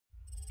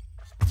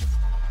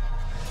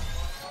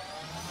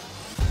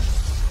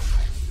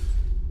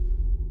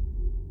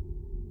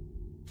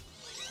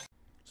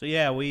So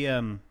yeah, we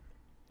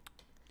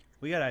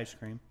got ice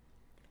cream.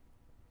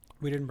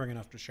 We didn't bring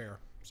enough to share.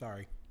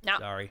 Sorry. No.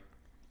 Sorry.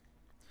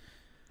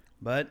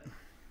 But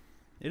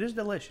it is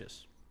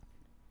delicious.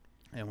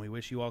 And we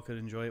wish you all could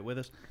enjoy it with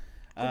us.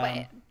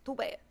 Too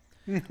bad.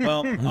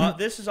 Well,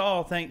 this is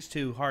all thanks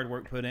to hard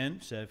work put in.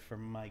 So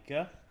from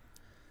Micah.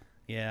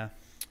 Yeah.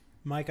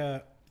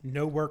 Micah,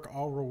 no work,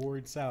 all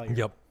reward salary.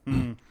 Yep.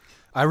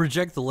 I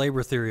reject the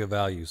labor theory of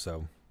value,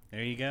 so.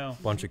 There you go.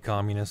 Bunch of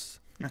communists.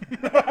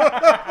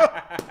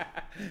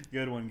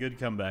 Good one. Good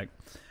comeback.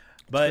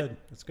 But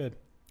That's good.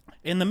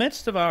 in the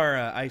midst of our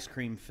ice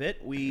cream fit,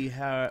 we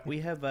have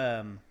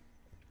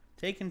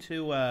taken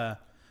to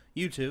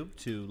YouTube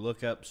to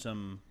look up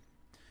some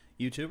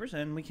YouTubers,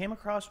 and we came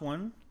across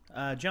one,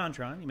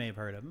 JonTron. You may have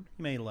heard of him.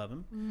 You may love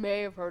him.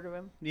 May have heard of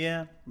him.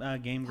 Yeah,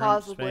 Game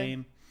Grumps Possibly.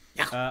 fame.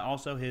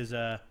 Also his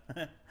own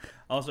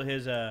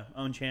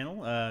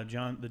channel,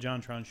 the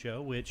JonTron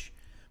Show, which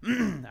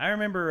I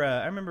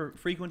remember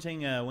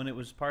frequenting when it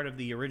was part of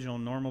the original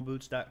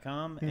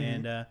NormalBoots.com,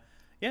 and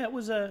yeah, it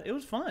was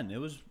fun. It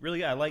was really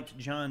good. I liked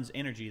John's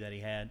energy that he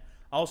had.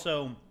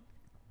 Also,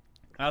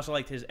 I also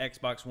liked his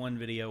Xbox One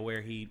video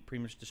where he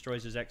pretty much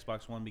destroys his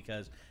Xbox One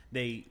because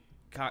they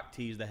cock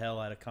tease the hell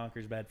out of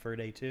Conker's Bad Fur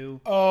Day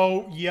 2.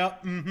 Oh,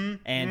 yep. Mm-hmm.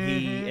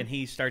 And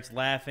he starts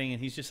laughing,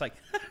 and he's just like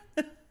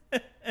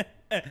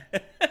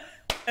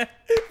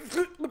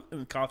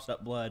and coughs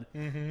up blood.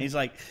 He's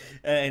like,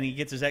 and he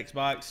gets his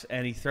Xbox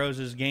and he throws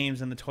his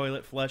games in the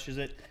toilet, flushes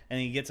it, and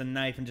he gets a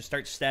knife and just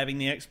starts stabbing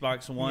the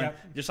Xbox One,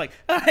 just like,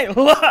 I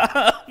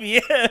love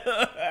you.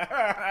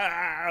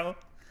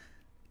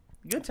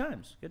 Good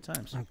times.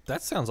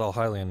 That sounds all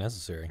highly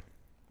unnecessary.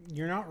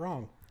 You're not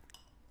wrong.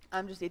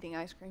 I'm just eating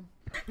ice cream.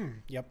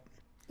 Yep.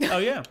 Oh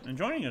yeah, and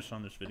joining us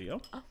on this video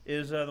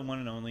is the one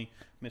and only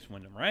Miss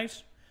Wyndham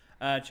Rice.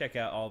 Check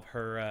out all of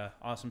her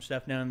awesome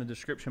stuff down in the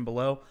description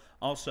below.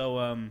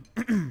 Also,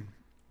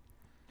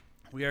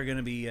 we are going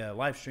to be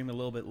live streaming a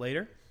little bit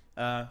later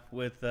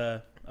with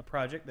a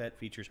project that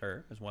features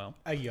her as well.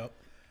 Yup.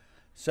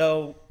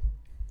 So,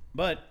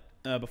 but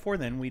before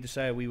then, we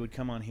decided we would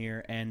come on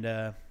here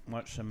and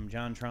watch some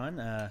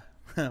JonTron,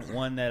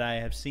 one that I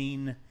have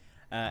seen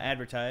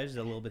advertised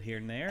a little bit here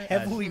and there.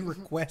 Heavily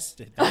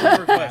requested.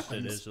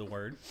 Requested is the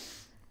word.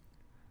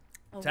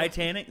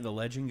 Titanic, The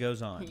Legend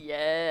Goes On.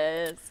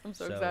 Yes. I'm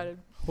so excited.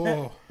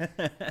 Oh.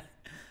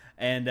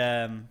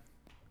 And,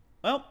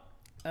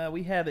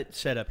 we have it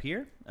set up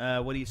here.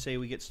 What do you say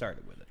we get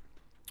started with it?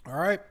 All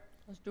right.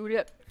 Let's do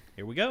it.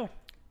 Here we go.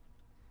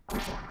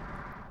 It's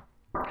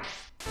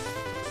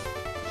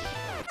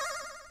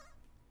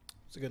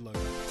a good logo.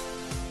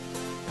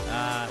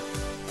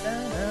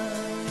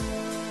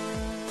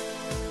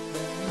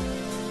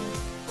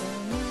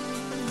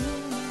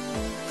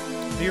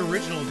 The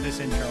original of this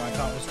intro I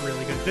thought was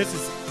really good. This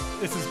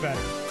is better.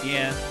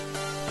 Yeah.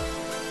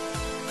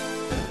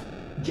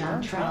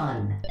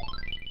 JonTron.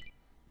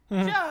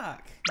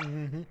 Jock.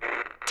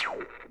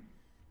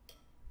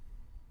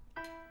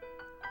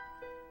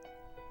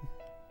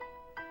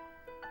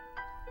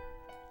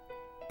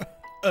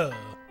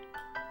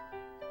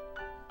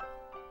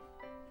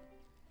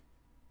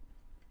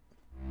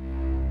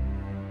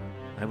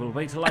 I will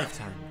wait a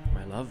lifetime,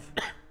 my love,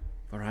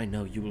 for I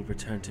know you will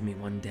return to me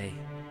one day.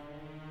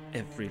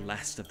 Every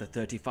last of the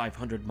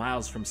 3,500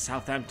 miles from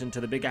Southampton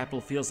to the Big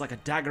Apple feels like a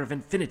dagger of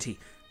infinity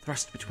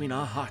thrust between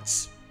our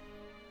hearts.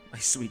 My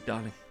sweet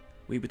darling,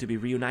 we were to be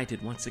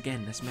reunited once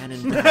again as man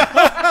and dog. We were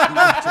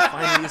to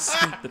finally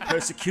escape the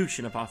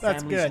persecution of our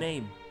family's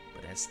name.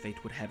 But as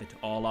fate would have it,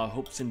 all our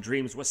hopes and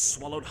dreams were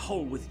swallowed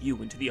whole with you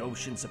into the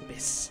ocean's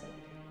abyss.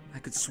 I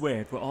could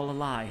swear it were all a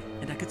lie,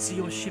 and I could see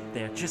your ship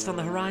there, just on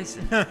the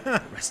horizon.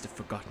 The rest have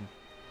forgotten,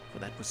 for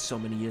that was so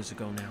many years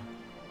ago now.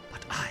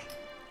 But I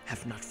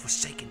have not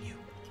forsaken you.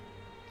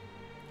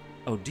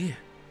 Oh dear,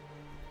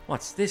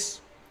 what's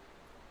this?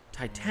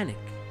 Titanic,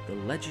 The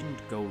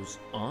Legend Goes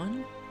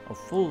On? A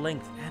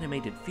full-length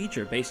animated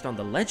feature based on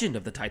the legend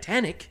of the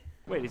Titanic?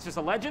 Wait, it's just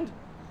a legend?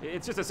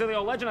 It's just a silly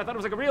old legend? I thought it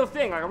was like a real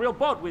thing, like a real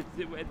boat with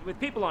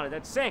people on it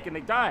that sank and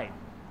they died.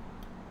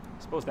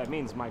 I suppose that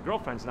means my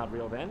girlfriend's not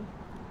real then.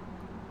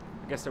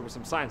 I guess there were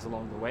some signs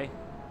along the way.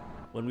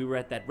 When we were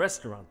at that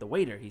restaurant, the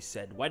waiter, he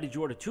said, "Why did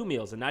you order 2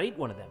 meals and not eat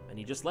one of them?" And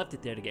he just left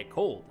it there to get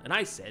cold. And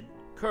I said,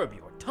 "Curb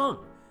your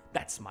tongue.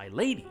 That's my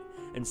lady.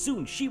 And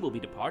soon she will be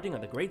departing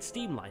on the great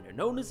steamliner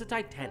known as the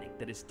Titanic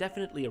that is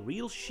definitely a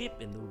real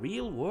ship in the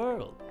real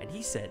world." And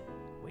he said,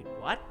 "Wait,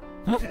 what?"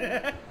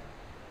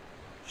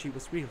 She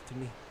was real to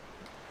me.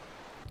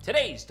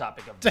 Today's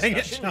topic of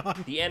discussion,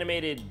 the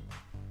animated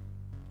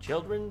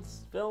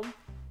children's film,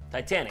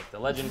 Titanic, The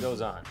Legend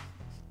Goes On.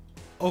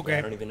 Okay.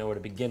 I don't even know where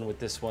to begin with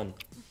this one.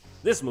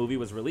 This movie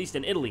was released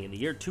in Italy in the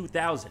year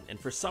 2000, and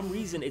for some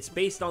reason it's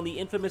based on the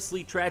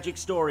infamously tragic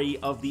story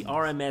of the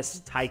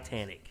RMS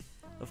Titanic.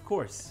 Of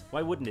course,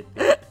 why wouldn't it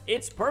be?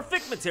 It's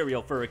perfect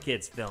material for a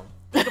kid's film.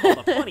 Think of all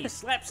the funny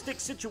slapstick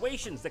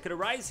situations that could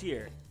arise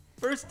here.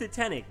 First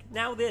Titanic,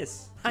 now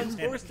this. I'm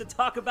forced to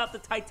talk about the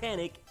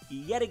Titanic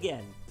yet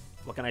again.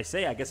 What can I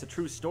say? I guess a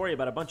true story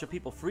about a bunch of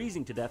people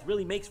freezing to death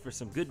really makes for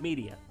some good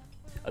media.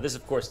 This,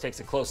 of course, takes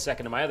a close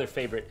second to my other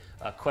favorite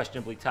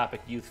questionably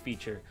topic youth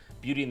feature,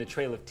 Beauty and the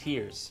Trail of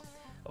Tears,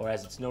 or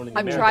as it's known in the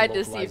I've American tried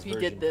to see localized if you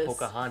version, did this.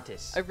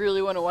 Pocahontas. I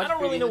really want to watch. I don't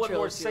really Beauty know and the what Trail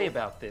more of to say Tears.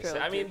 about this. Trail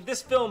of I mean, Tears.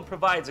 this film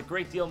provides a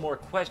great deal more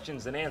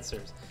questions than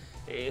answers.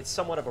 It's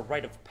somewhat of a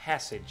rite of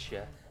passage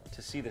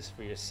to see this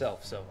for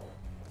yourself. So,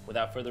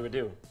 without further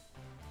ado,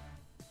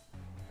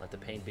 let the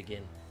pain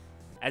begin.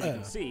 As you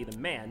can see, the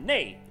man,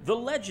 nay, the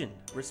legend,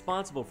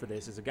 responsible for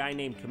this is a guy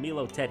named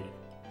Camillo Teddy.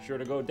 Sure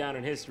to go down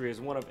in history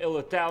as one of Il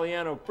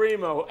Italiano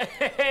Primo.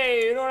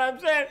 Hey, you know what I'm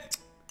saying?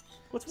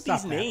 What's with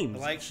Stop these that. names? The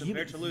likes of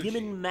Bertolucci,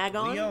 Yemen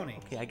Magon? Leone.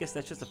 Okay, I guess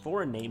that's just a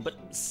foreign name, but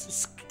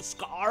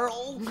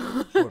Scarl?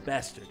 Poor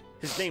bastard.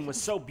 His name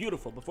was so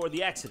beautiful before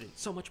the accident.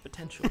 So much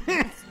potential.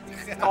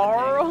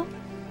 Carl.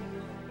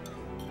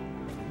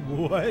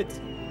 What?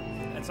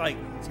 That's like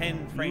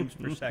 10 frames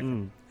per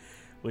second.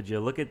 Would you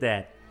look at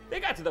that? They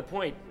got to the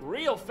point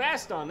real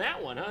fast on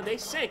that one, huh? They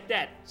sank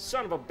that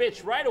son of a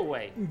bitch right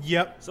away.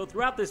 Yep. So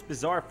throughout this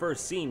bizarre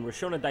first scene, we're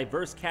shown a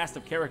diverse cast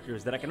of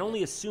characters that I can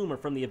only assume are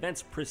from the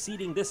events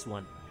preceding this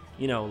one.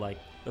 You know, like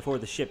before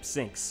the ship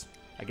sinks.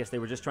 I guess they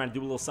were just trying to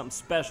do a little something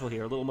special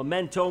here. A little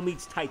Memento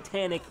meets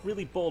Titanic,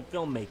 really bold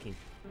filmmaking.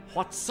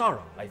 What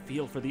sorrow I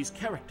feel for these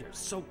characters,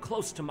 so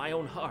close to my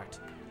own heart.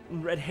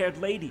 Red-haired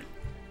lady,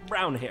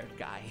 brown-haired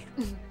guy,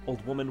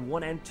 old woman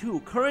 1 and 2,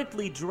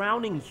 currently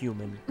drowning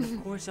human, and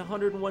of course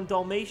 101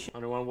 Dalmatian.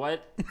 101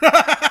 what?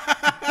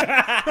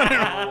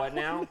 101 what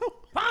now?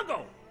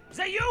 Pongo! Is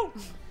that you?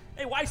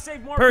 Hey, why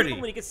save more Purdy.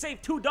 people when you can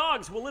save 2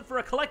 dogs who will live for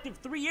a collective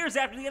 3 years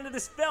after the end of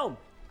this film?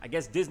 I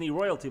guess Disney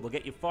royalty will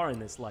get you far in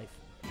this life.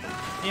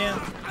 Yeah.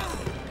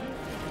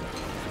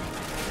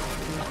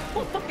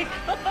 Oh my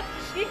god,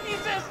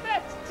 Jesus,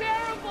 that's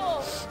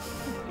terrible!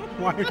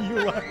 Why are you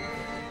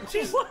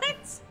laughing?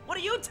 What? What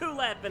are you two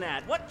laughing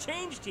at? What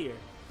changed here?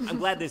 I'm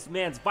glad this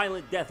man's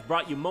violent death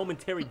brought you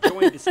momentary joy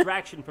and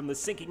distraction from the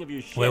sinking of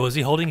your ship. Wait, was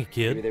he holding a Maybe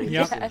kid? they were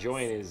Yep. just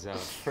enjoying his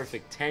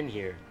perfect 10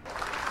 here.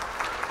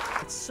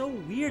 It's so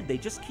weird. They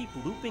just keep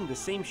looping the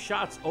same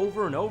shots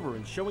over and over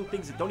and showing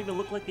things that don't even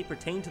look like they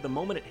pertain to the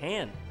moment at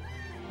hand.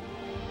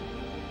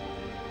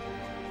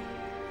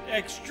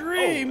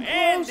 Extreme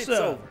and it's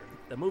close-up. over.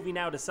 The movie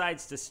now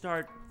decides to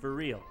start for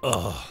real.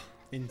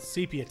 In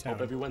sepia Hope tone.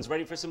 everyone's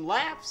ready for some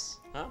laughs,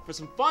 huh? For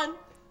some fun.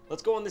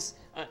 Let's go on this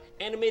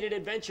animated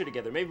adventure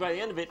together. Maybe by the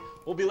end of it,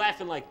 we'll be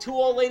laughing like 2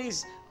 old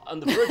ladies on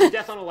the verge of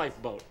death on a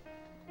lifeboat.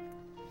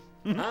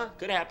 Huh?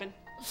 Could happen.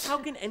 How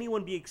can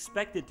anyone be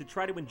expected to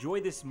try to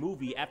enjoy this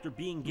movie after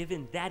being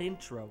given that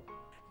intro?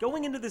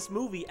 Going into this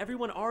movie,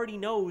 everyone already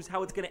knows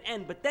how it's going to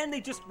end, but then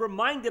they just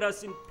reminded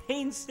us in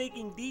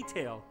painstaking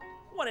detail.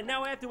 What, and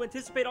now I have to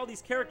anticipate all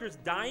these characters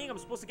dying? I'm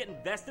supposed to get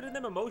invested in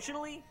them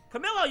emotionally?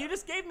 Camillo, you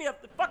just gave me a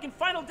fucking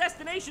Final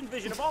Destination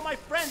vision of all my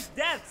friends'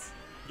 deaths!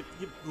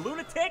 You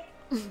lunatic?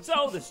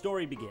 So the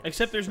story begins.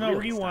 Except there's no Real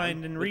this rewind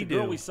time, and with the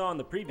girl redo. we saw in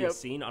the previous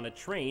Yep. scene on a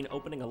train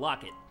opening a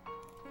locket,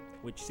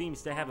 which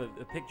seems to have a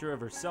picture of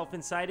herself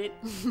inside it.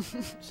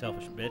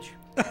 Selfish bitch.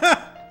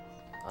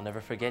 I'll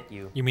never forget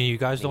you. You mean you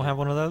guys don't have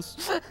one of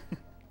those?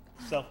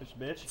 Selfish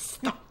bitch.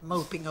 Stop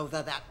moping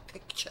over that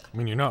picture. I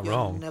mean, you're not You're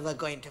wrong. never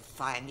going to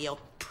find your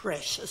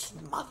precious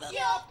mother.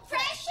 Your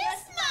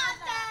precious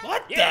mother!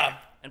 What Yeah,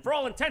 and for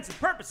all intents and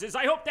purposes,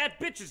 I hope that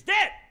bitch is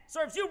dead.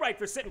 Serves you right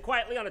for sitting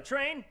quietly on a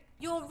train.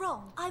 You're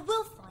wrong. I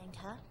will find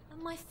her,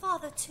 and my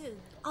father too.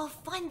 I'll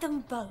find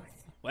them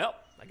both. Well,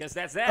 I guess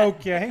that's that.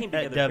 Okay. Came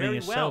That together dubbing very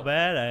is well. so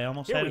bad, I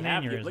almost Here had we an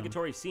have the aneurysm.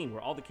 obligatory scene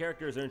where all the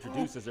characters are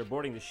introduced as they're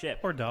boarding the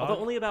ship. Poor dog.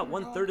 Although only about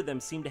 1/3 of them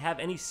seem to have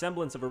any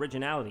semblance of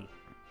originality,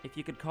 if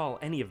you could call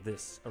any of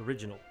this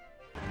original.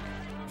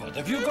 What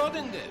have you got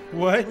in there?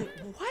 What?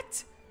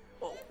 What?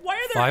 Why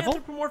are there Fievel?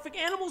 anthropomorphic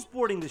animals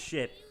boarding the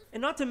ship? And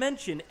not to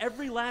mention,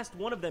 every last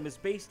one of them is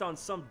based on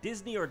some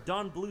Disney or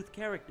Don Bluth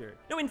character.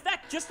 No, in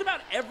fact, just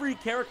about every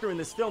character in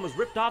this film is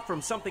ripped off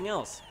from something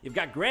else. You've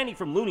got Granny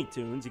from Looney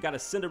Tunes, you got a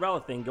Cinderella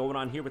thing going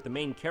on here with the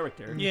main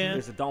character. Yeah.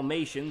 There's the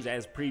Dalmatians,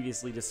 as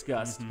previously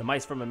discussed, the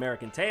mice from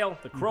American Tail,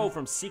 the Crow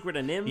from Secret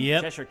of Nim,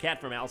 Yep. Cheshire Cat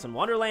from Alice in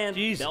Wonderland,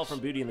 Jesus. Belle from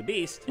Beauty and the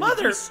Beast, and Mother-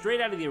 the three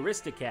straight out of the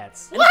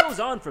Aristocats. And it goes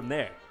on from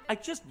there. I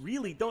just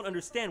really don't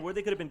understand where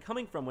they could have been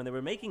coming from when they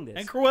were making this.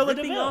 And Cruella de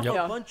Ripping Vil. off Yep.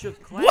 a bunch of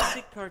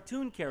classic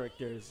cartoon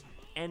characters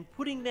and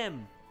putting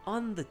them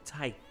on the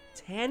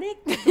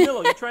Titanic?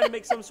 Camillo, you trying to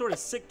make some sort of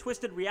sick,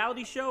 twisted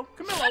reality show?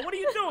 Camillo, what are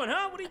you doing,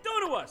 huh? What are you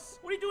doing to us?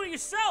 What are you doing to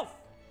yourself?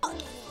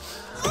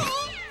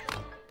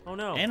 Oh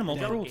no. Animal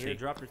Angelica cruelty. here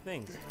dropped her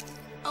things.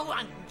 Oh,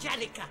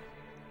 Angelica,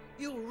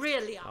 you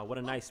really are. Oh, what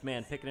a nice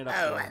man picking it up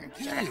Oh, for her.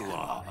 Here you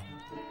are.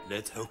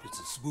 Let's hope it's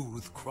a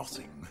smooth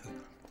crossing.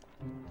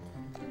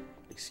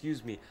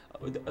 Excuse me.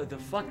 The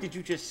fuck did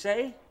you just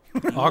say?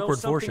 You know Awkward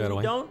something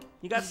foreshadowing. You don't?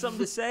 You got something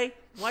to say?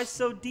 Why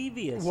so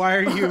devious? Why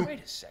are you?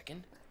 Wait a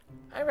second.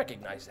 I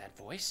recognize that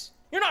voice.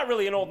 You're not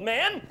really an old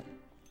man.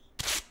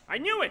 I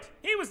knew it!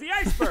 He was the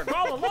iceberg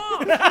all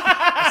along!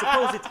 I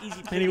suppose it's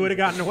easy to And he would have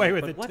gotten away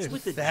with but it what's too.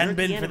 with the If it hadn't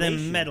jerky been for them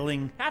animation?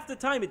 meddling Half the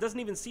time, it doesn't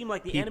even seem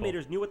like the people.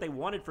 animators knew what they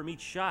wanted from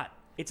each shot.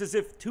 It's as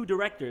if two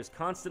directors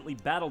constantly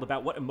battled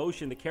about what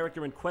emotion the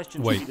character in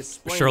question should Wait, be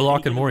displaying.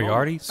 Sherlock and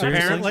Moriarty? Seriously?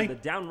 Apparently. The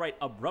downright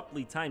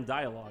abruptly timed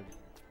dialogue.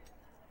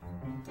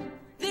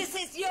 This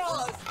is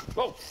yours!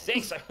 Oh,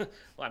 thanks. Well,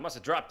 I must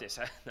have dropped this.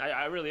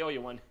 I really owe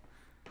you one.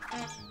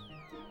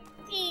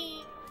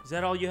 Is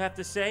that all you have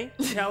to say,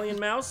 Italian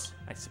mouse?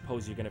 I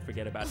suppose you're gonna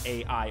forget about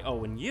A, I,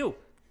 O, and U.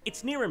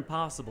 It's near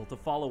impossible to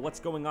follow what's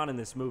going on in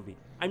this movie.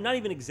 I'm not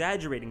even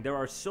exaggerating. There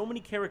are so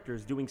many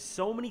characters doing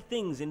so many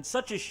things in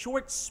such a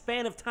short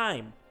span of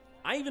time.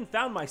 I even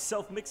found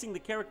myself mixing the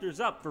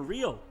characters up for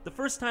real. The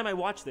first time I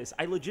watched this,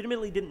 I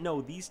legitimately didn't know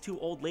these two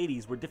old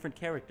ladies were different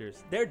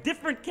characters. They're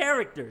different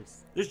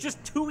characters. There's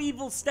just two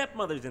evil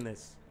stepmothers in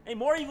this. Hey,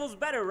 more evil's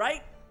better,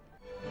 right?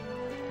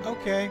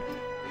 Okay.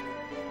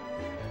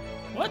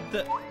 What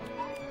the?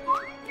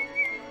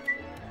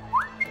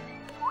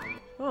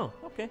 Oh,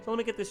 okay. So let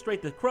me get this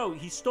straight. The crow,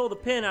 he stole the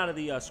pin out of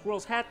the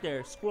squirrel's hat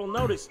there. Squirrel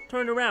noticed,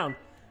 turned around,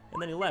 and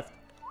then he left.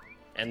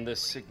 And the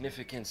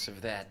significance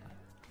of that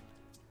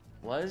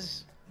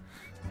was?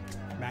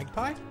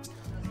 Magpie?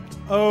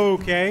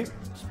 Okay.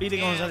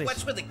 Speedy Gonzalez.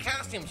 What's with the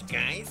costumes,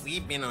 guys?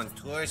 We've been on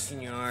tour,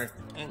 senor.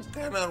 And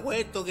cannot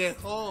wait to get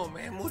home,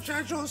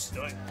 muchachos?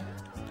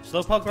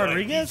 Slowpoke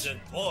Rodriguez?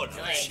 Paul,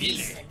 mind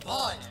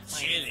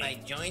if I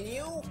join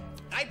you?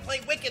 I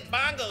play wicked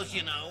bongos,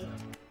 you know.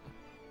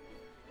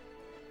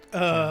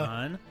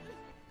 John.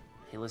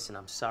 Hey, listen,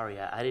 I'm sorry.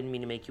 I didn't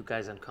mean to make you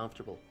guys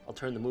uncomfortable. I'll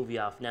turn the movie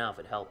off now if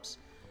it helps.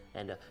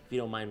 And if you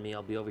don't mind me,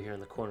 I'll be over here in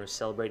the corner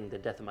celebrating the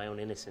death of my own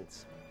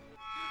innocence.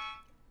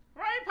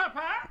 Right,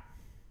 Papa?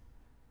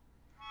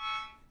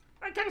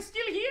 I can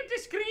still hear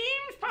the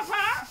screams,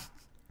 Papa.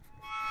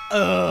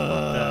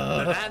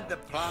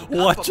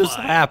 What just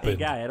Hey, happened?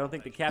 guy, I don't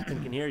think the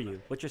captain can hear you.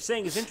 What you're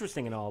saying is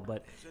interesting and all,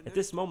 but at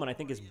this moment, I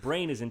think his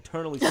brain is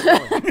internally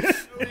snoring.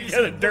 He's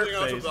got a dirt Pulling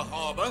out of face. the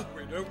harbor.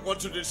 We don't want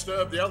to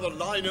disturb the other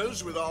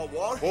liners with our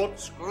wash. Port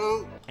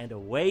screw. And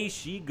away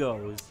she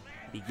goes,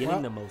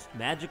 beginning the most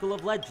magical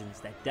of legends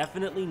that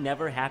definitely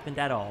never happened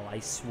at all,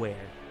 I swear.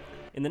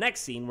 In the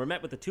next scene, we're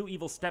met with the two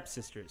evil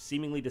stepsisters,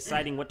 seemingly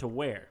deciding what to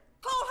wear.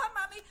 Call her,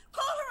 Mommy!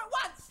 Call her at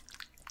once!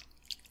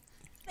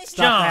 This is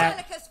John.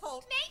 Angelica's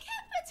fault. Make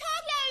her put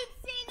her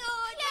clothes in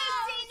order.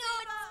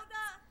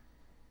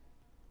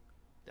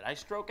 Did I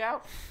stroke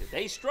out? Did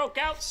they stroke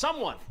out?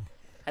 Someone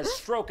has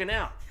stroken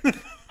out.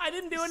 I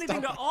didn't do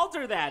anything to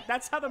alter that.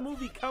 That's how the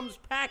movie comes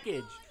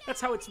packaged. That's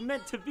how it's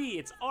meant to be.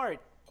 It's art.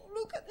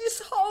 Look at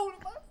this hole in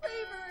my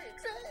favorite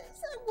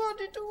dress. I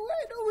wanted to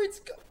wear it. Oh, it's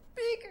got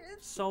bigger.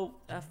 So,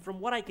 from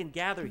what I can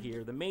gather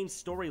here, the main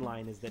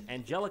storyline is that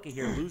Angelica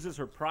here loses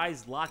her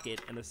prized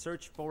locket and the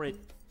search for it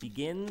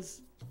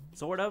begins,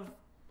 sort of.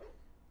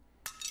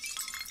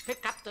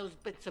 Pick up those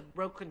bits of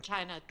broken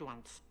china at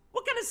once.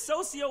 What kind of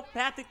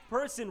sociopathic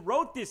person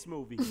wrote this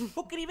movie?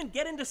 Who could even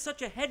get into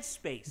such a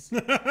headspace?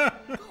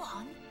 Go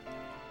on.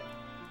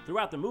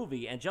 Throughout the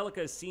movie,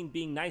 Angelica is seen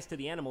being nice to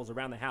the animals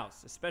around the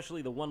house,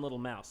 especially the one little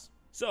mouse.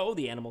 So,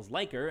 the animals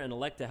like her and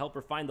elect to help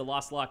her find the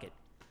lost locket.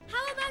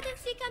 How about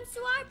if she comes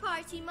to our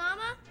party,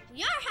 Mama?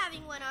 We are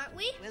having one, aren't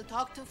we? We'll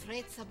talk to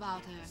Fritz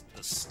about her.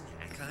 The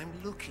snack I'm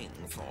looking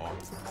for.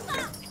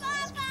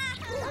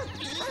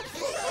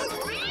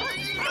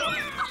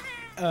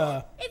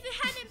 If it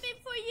hadn't been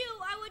for you,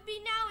 I would be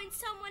now in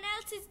someone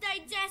else's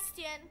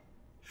digestion.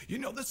 You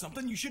know there's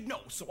something you should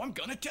know, so I'm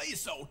gonna tell you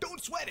so.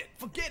 Don't sweat it.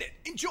 Forget it.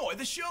 Enjoy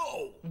the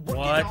show.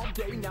 What?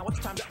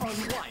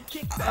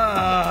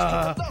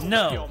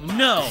 No,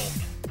 no.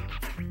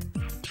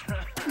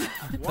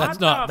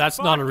 That's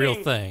not a real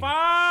thing.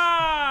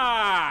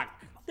 Fuck!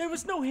 There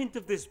was no hint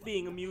of this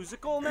being a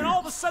musical, and then all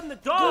of a sudden the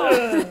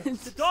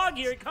dog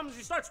here, he comes,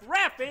 he starts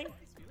rapping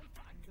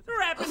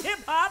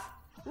hip-hop,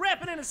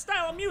 rapping in a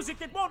style of music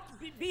that won't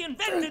be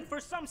invented for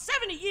some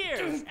 70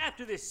 years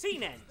after this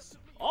scene ends.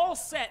 All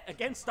set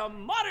against a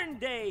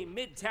modern-day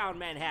Midtown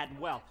Manhattan.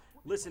 Well,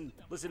 listen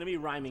to me,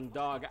 rhyming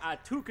dog.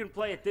 Two can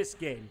play at this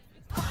game.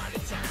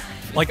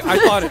 Like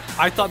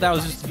I thought that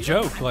was just a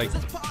joke. Like,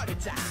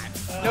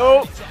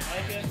 Nope.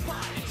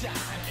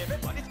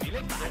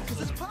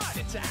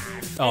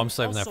 oh, I'm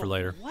saving that Also, for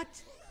later. What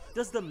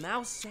does the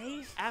mouse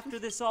say after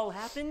this all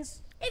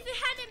happens? If it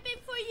hadn't been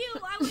for you,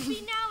 I would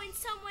be now in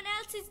someone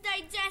else's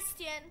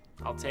digestion.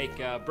 I'll take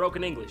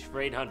broken English for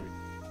 800.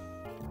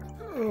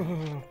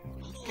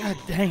 God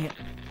dang it.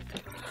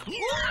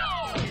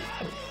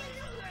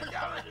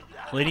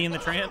 Lady and the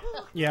Tramp?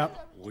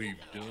 Yep. We've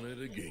done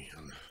it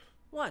again.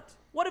 What?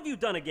 What have you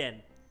done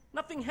again?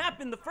 Nothing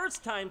happened the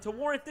first time to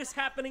warrant this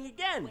happening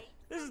again.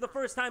 This is the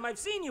first time I've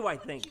seen you, I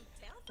think.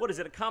 What is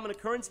it, a common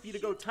occurrence for you to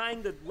go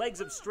tying the legs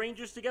of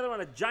strangers together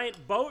on a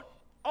giant boat?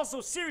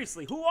 Also,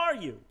 seriously, who are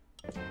you?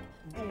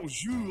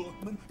 Bonjour,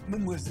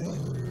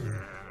 mademoiselle.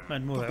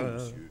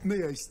 Mademoiselle.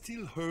 May I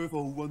still her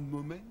for one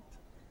moment?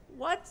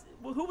 What?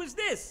 Well, who is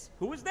this?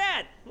 Who is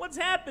that? What's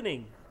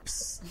happening?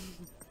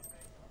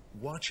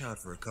 Watch out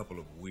for a couple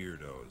of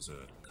weirdos,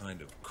 a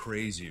kind of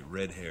crazy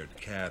red-haired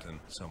cat and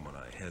someone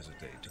I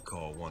hesitate to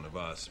call one of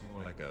us,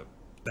 more like a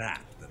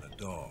bat than a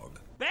dog.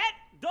 Bat?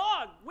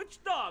 Dog?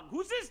 Which dog?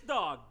 Who's this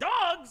dog?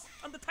 Dogs?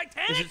 On the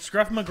Titanic? Is it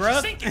Scruff McGruff?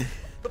 She's sinking!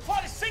 The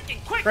plot is sinking!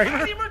 Quick, Kramer?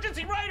 hire the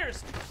emergency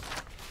riders!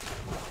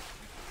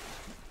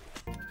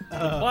 The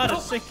plot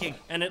is sinking.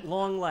 And at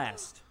long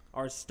last,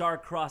 our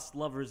star-crossed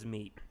lovers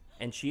meet.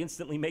 And she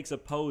instantly makes a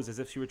pose as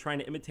if she were trying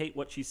to imitate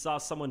what she saw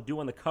someone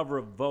do on the cover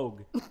of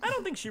Vogue. I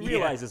don't think she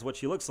realizes what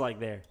she looks like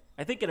there.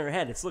 I think in her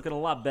head it's looking a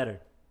lot better.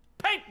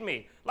 Paint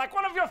me like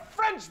one of your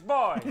French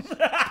boys!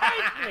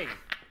 Paint me!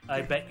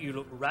 I bet you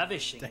look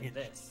ravishing in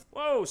this.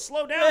 Whoa,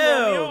 slow down,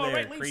 Whoa Romeo. All there,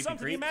 right, leave creepy some to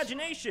the creeps.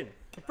 imagination.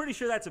 I'm pretty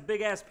sure that's a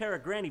big-ass pair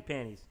of granny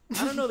panties.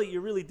 I don't know that you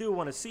really do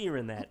want to see her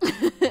in that.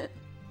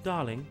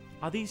 Darling,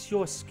 are these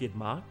your skid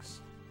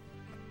marks?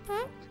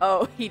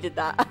 Oh, he did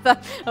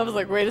that. I was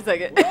like, wait a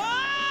second.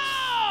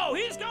 Oh,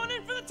 he's going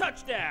in for the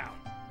touchdown.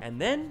 And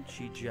then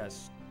she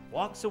just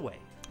walks away.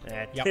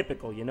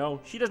 Typical, you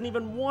know? She doesn't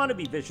even want to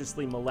be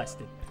viciously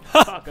molested.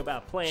 Talk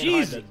about playing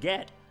hard to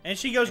get. And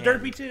she goes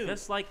derpy too.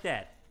 Just like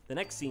that. The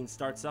next scene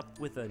starts up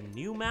with a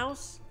new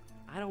mouse.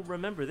 I don't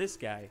remember this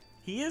guy.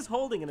 He is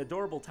holding an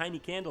adorable tiny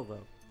candle,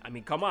 though. I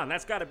mean, come on,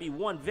 that's got to be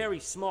one very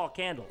small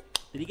candle.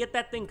 Did he get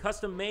that thing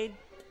custom made?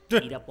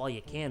 Eat up while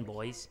you can,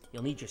 boys.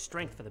 You'll need your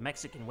strength for the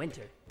Mexican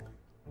winter.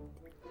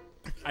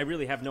 I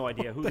really have no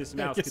idea who this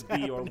mouse could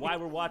be or why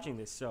we're watching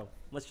this, so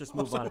let's just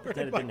move on and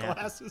pretend it didn't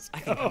happen. I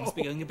think I must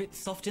be going a bit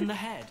soft in the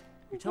head.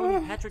 You're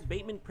telling me Patrick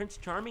Bateman, Prince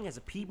Charming, has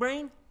a pea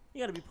brain?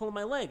 You gotta be pulling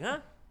my leg, huh?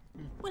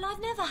 Well, I've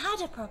never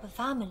had a proper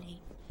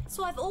family,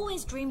 so I've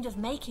always dreamed of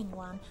making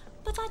one,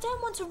 but I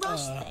don't want to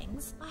rush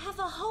things. I have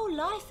a whole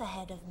life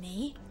ahead of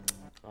me.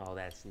 Oh,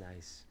 that's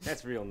nice.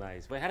 That's real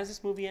nice. Wait, how does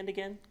this movie end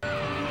again?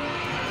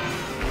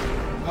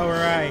 All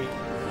right.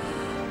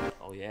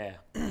 Oh, yeah.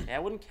 Yeah, I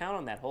wouldn't count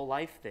on that whole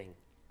life thing.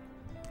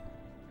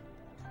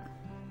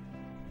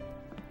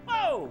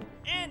 Whoa!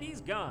 And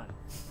he's gone.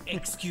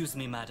 Excuse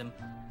me, madam.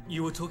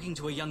 You were talking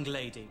to a young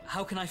lady.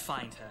 How can I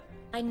find her?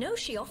 I know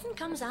she often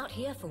comes out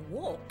here for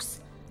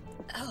walks.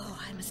 Oh,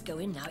 I must go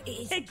in now.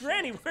 Hey,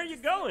 Granny, where are you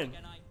going?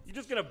 You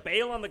just gonna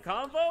bail on the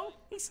convo?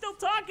 He's still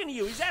talking to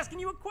you. He's asking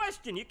you a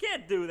question. You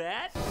can't do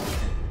that.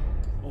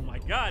 Oh my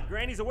God,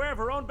 Granny's aware of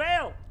her own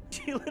bail.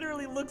 She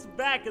literally looks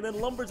back and then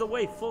lumbers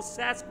away full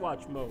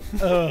Sasquatch mode.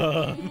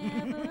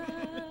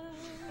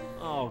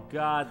 Oh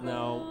God,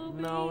 no.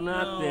 No,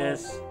 not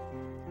this.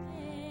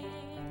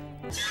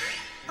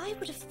 I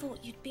would have thought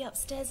you'd be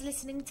upstairs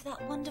listening to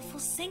that wonderful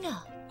singer.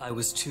 I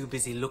was too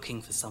busy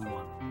looking for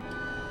someone.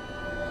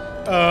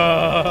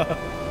 Are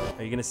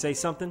you gonna say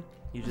something?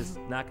 You just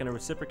not gonna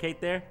reciprocate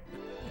there?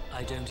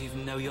 I don't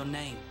even know your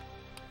name.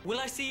 Will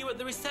I see you at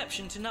the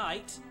reception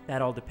tonight?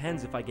 That all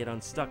depends if I get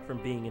unstuck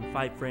from being in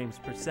 5 frames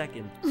per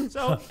second.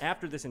 So,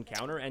 after this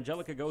encounter,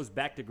 Angelica goes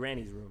back to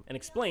Granny's room and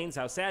explains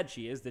how sad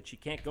she is that she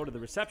can't go to the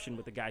reception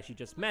with the guy she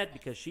just met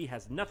because she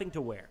has nothing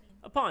to wear.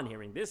 Upon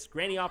hearing this,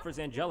 Granny offers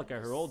Angelica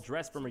her old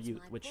dress from her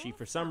youth, which she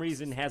for some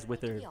reason has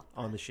with her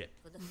on the ship.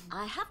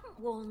 I haven't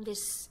worn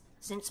this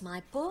since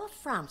my poor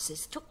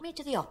Francis took me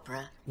to the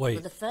opera Wait,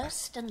 for the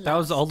first and that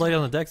was the old lady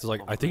on the deck. It's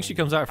like, I think she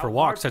comes out for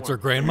walks. That's her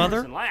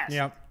grandmother.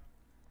 Yep.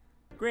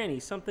 Granny,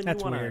 something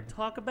That's you want to weird.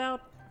 talk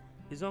about?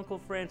 Is Uncle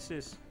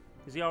Francis,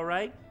 is he all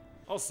right?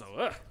 Also,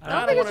 I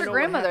don't think it's her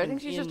grandmother. I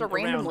think she's just a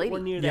random lady. Or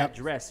near that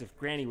dress if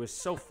Granny was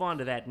so fond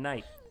of that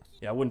night.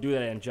 Yeah, I wouldn't do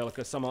that,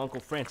 Angelica. Some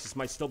Uncle Francis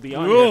might still be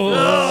on here.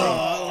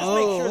 Just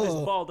make sure this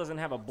ball doesn't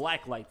have a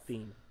blacklight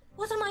theme.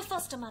 What did my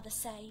foster mother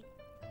say?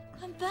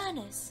 And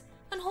Bernice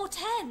and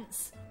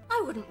Hortense. I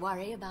wouldn't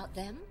worry about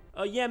them.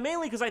 Yeah,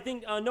 mainly because I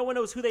think no one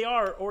knows who they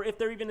are or if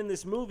they're even in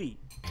this movie.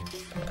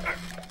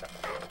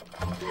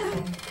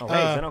 Oh,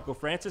 hey, is that Uncle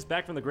Francis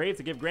back from the grave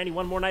to give Granny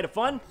one more night of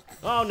fun?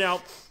 Oh,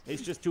 no.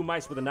 It's just 2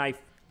 mice with a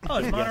knife. Oh,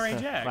 it's Yes, Monterey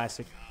Jack.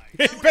 Classic.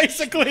 It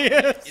basically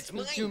is. It's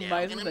mine Two now,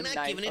 mice and with I'm a not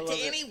knife. giving I it to love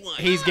it. anyone.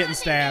 He's getting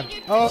stabbed.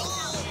 Oh.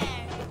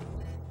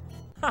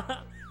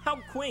 How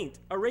quaint.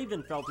 A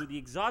raven fell through the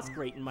exhaust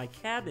grate in my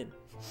cabin.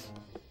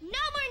 No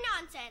more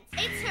nonsense.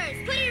 It's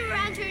hers. Put it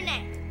around her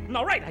neck.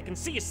 All right, I can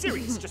see you're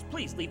serious. Just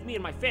please leave me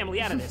and my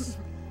family out of this.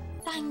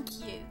 Thank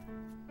you.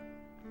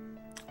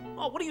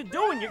 Oh, what are you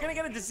doing? You're gonna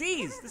get a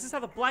disease. This is how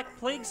the Black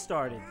Plague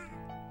started.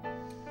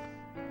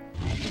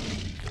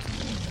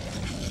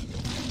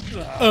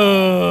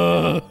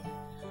 I'm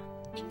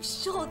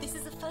sure this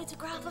is a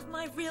photograph of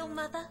my real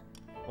mother.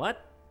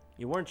 What?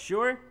 You weren't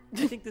sure?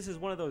 I think this is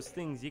one of those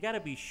things you gotta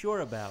be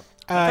sure about.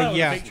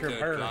 Yeah. Picture of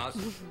her.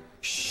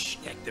 Shh,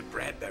 Detective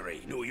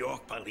Bradbury, New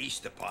York Police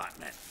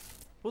Department.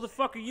 Who the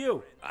fuck are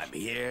you? I'm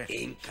here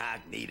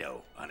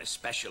incognito on a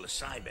special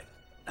assignment.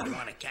 I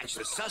want to catch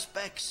the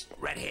suspects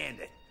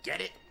red-handed. Get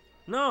it?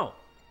 No.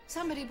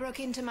 Somebody broke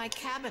into my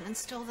cabin and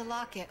stole the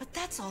locket, but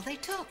that's all they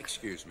took.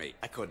 Excuse me,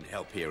 I couldn't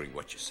help hearing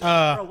what you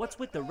said. Bro, what's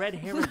with the red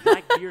hair and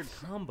black beard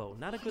combo?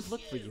 Not a good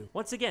look for you.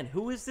 Once again,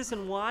 who is this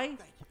and why?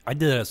 I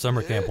did it at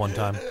summer camp one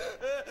time.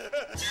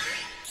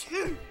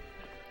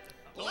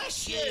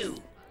 Bless you.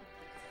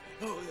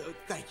 Oh,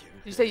 thank you.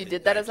 Did you say you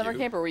did that at summer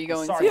camp, or were you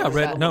going? Yeah,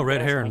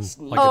 red hair and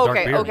like Oh, a dark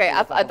okay, beard. okay.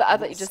 I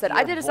thought you just said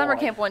I did a summer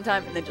camp one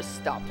time and then just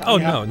stopped. Oh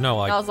talking. no,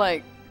 I was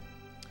like,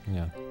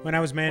 When I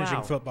was managing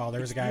Wow, football,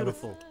 there was a it's guy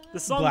beautiful. with The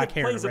song Black that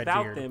hair, plays red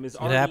about beard. them is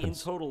It already happens.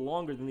 in total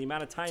longer than the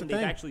amount of time It's a they've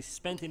thing. actually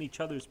spent in each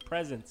other's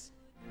presence.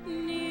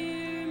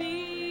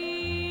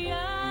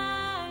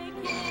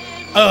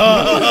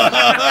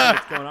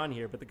 What's going on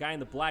here? But the guy in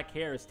the black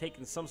hair is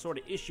taking some sort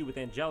of issue with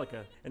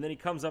Angelica, and then he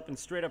comes up and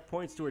straight up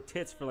points to her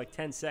tits for like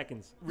 10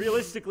 seconds.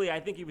 Realistically, I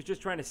think he was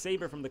just trying to save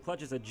her from the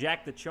clutches of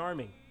Jack the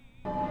Charming.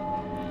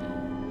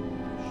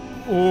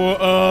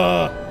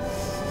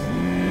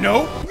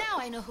 Nope. Now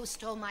I know who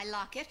stole my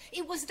locket.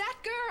 It was that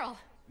girl.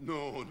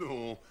 No,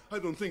 no, I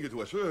don't think it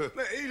was her.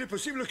 Il est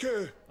possible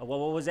que... What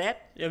was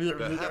that?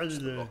 Perhaps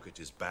the locket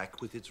is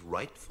back with its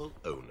rightful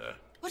owner.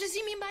 What does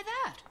he mean by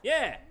that?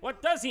 Yeah,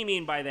 what does he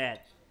mean by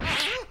that?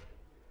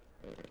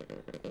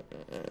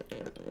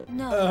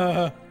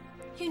 No.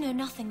 You know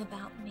nothing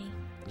about me.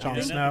 Jon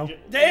Snow.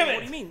 Damn it! What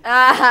do you mean?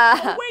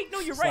 Ah. Oh, wait, no,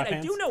 you're right. Slap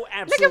I do hands. know Look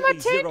at absolutely my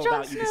tan, zero Jon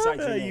about you Snow. besides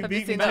your You name.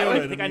 beat me that to one? I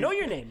it. think I know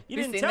your name. You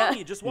Have didn't you tell seen me.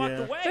 You just walked Yeah.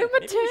 away. Look at my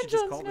Maybe you should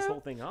just tan, call Jon this Snow.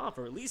 whole thing off,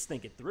 or at least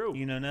think it through.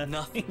 You know nothing.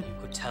 Nothing you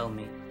could tell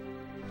me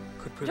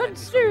could Jon prevent me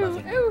Snow. from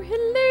loving you. Oh,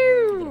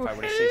 hello. If I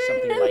were to say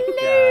something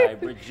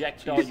like,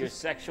 reject all your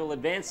sexual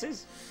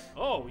advances?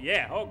 Oh,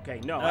 yeah,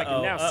 okay. No, I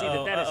can now see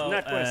that is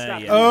not going to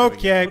stop. yeah. me.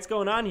 Okay. What's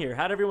going on here?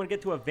 How'd everyone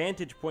get to a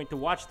vantage point to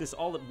watch this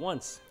all at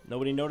once?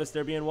 Nobody noticed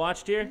they're being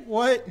watched here?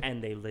 What?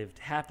 And they lived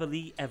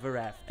happily ever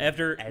after.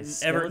 After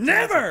As ever, skeletons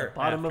at never. the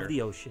bottom after. of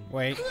the ocean.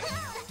 Wait.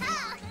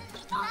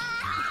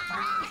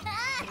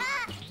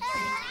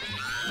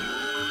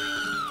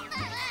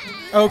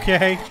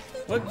 Okay.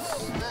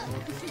 What's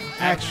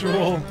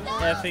Actual.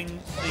 effing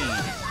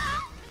scene?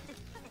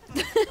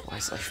 Why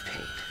is life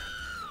pain?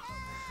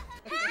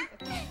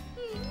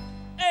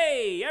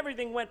 Hey,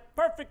 everything went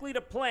perfectly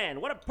to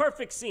plan. What a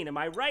perfect scene. Am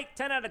I right?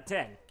 10 out of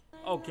 10.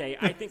 Okay,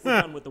 I think we're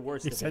done with the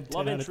worst You of said it.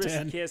 Love 10 out of interest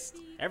 10. kissed.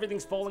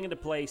 Everything's falling into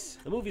place.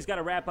 The movie's got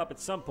to wrap up at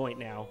some point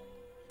now.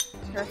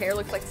 Her hair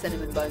looks like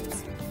cinnamon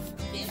buns.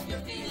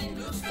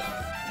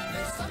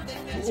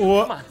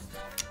 What?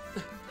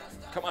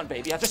 Come on,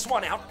 baby. I just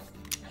want out.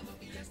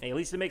 Hey, at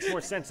least it makes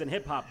more sense than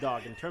Hip Hop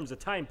Dog in terms of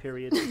time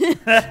periods.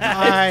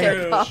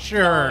 I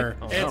sure.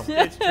 Oh, It's, no.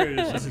 it's true.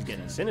 This is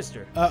getting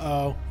sinister.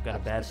 Uh-oh. Got a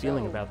bad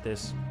feeling about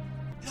this.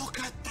 Look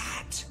at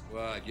that!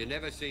 What, you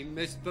never seen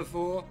mist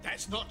before?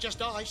 That's not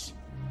just ice.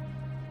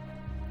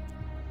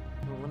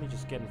 Well, let me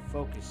just get in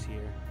focus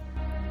here.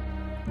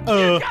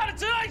 God,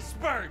 it's an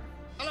iceberg!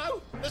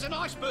 Hello? There's an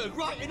iceberg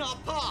right in our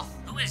path!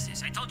 Who is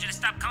this? I told you to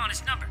stop calling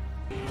this number.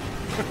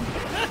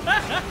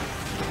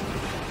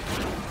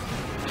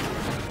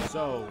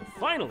 So,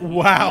 finally,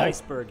 Wow. the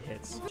iceberg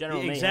hits.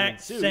 General The mayhem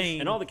exact ensues, same-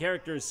 and all the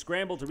characters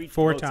scramble to reach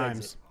 4 the boat's times.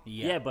 exit.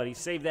 Yeah, buddy,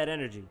 save that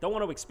energy. Don't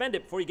want to expend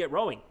it before you get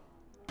rowing.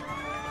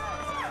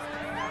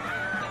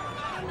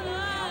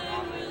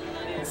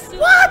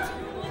 What?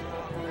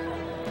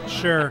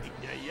 Sure.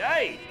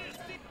 Yay!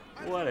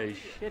 What a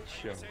shit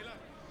show.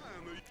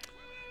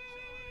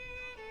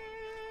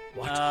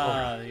 What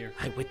horror you're-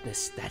 I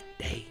witnessed that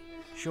day.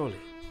 Surely,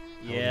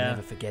 I will Yeah.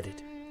 never forget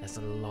it as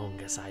long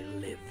as I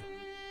live.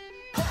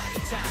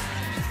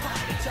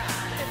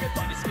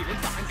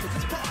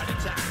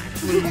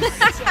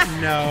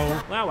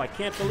 No. Wow, I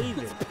can't believe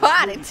it.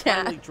 Party Movie's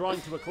time. finally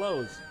drawing to a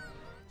close.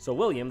 So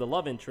William, the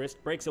love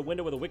interest, breaks a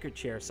window with a wicker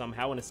chair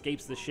somehow and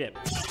escapes the ship.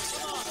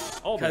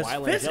 All the 'Cause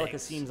while, physics. Angelica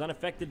seems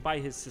unaffected by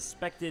his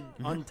suspected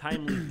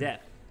untimely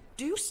death.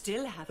 Do you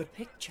still have a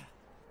picture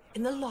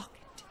in the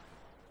locket?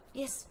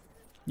 Yes,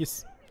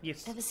 Yes.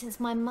 Yes. ever since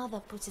my mother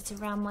put it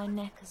around my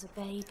neck as a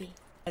baby.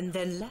 And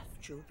then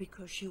left you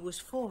because she was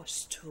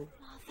forced to.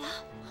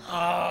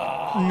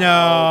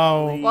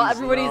 No. Well,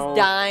 everybody's no.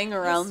 dying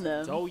around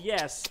them. Oh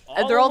yes,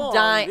 And they're all along,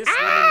 dying. This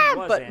Ah, woman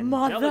was but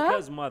mother?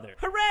 Angelica's mother.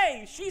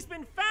 Hooray! She's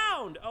been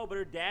found. Oh, but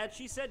her dad,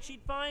 she said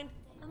she'd find.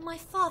 And my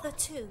father,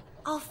 too.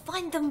 I'll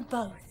find them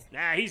both.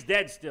 Nah, he's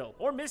dead still,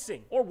 or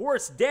missing, or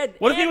worse, dead.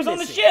 What if he and was on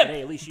the missing. ship?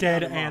 Hey, at least she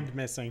Dead found her mom. and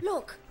missing.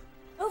 Look,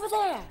 over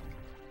there.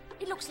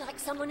 It looks like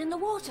someone in the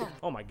water.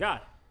 Oh my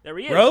God, there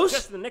he is, Rose?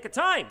 just in the nick of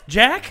time.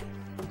 Jack?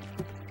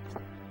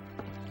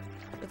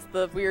 It's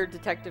the weird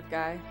detective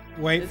guy.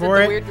 Wait Is for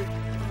the it. weird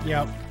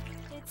Yep.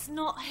 It's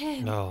not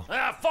him. No.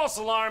 Ah, false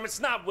alarm! It's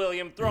not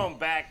William. Throw him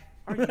back.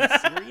 Are you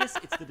serious?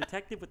 It's the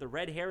detective with the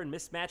red hair and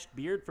mismatched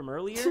beard from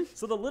earlier?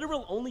 So the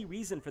literal only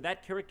reason for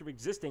that character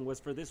existing was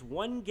for this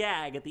one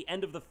gag at the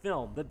end of the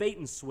film, the bait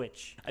and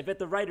switch. I bet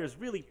the writers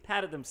really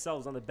patted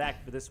themselves on the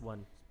back for this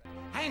one.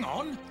 Hang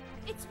on.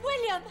 It's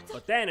William.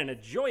 But then, in a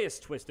joyous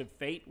twist of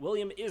fate,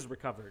 William is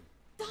recovered.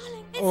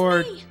 Darling, it's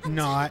Or me.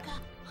 not.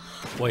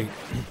 Wait.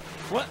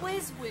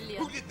 Where's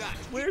William? Who did that?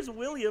 Where's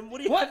William? What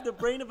do you have, the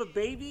brain of a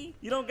baby?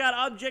 You don't got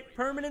object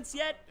permanence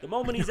yet? The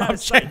moment he's out of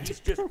sight, he's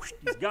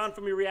gone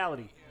from your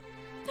reality.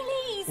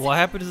 Please. What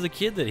happened to the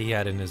kid that he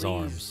had in his Please.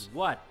 arms?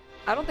 What?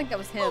 I don't think that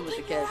was him as a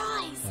Open kid. your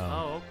eyes.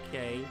 Oh,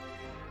 okay.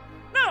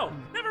 No,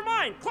 never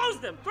mind. Close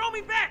them. Throw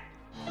me back.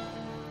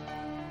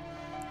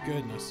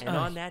 Goodness. And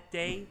on that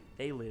day,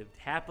 they lived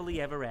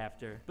happily ever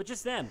after. But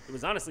just them. It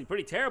was honestly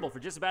pretty terrible for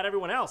just about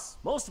everyone else.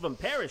 Most of them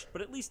perished,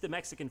 but at least the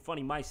Mexican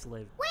funny mice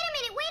lived. Wait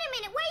a minute, where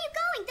are you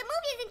going? The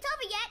movie isn't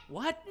over yet.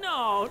 What?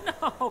 No,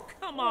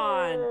 come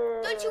on.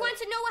 Don't you want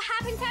to know what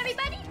happened to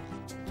everybody?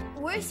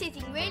 We're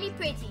sitting really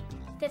pretty.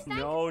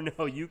 No,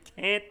 you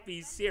can't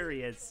be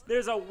serious.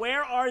 There's a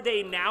Where Are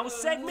They Now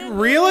segment?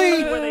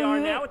 Really? Where they are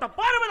now? At the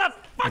bottom of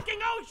the fucking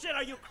ocean!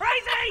 Are you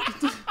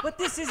crazy? But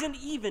this isn't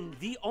even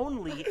the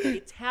only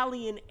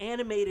Italian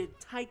animated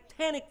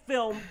Titanic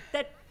film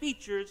that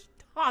features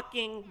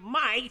talking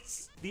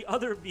mice. The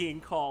other being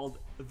called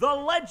The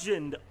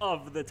Legend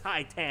of the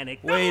Titanic.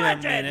 Wait a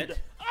Legend minute.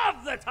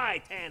 of the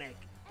Titanic.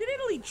 Did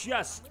Italy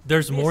just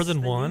There's more miss than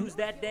the one? news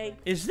that day?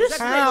 Is this That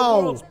day how?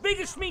 the world's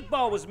biggest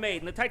meatball was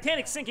made, and the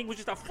Titanic sinking was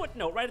just a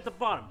footnote right at the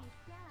bottom.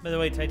 By the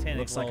way, Titanic.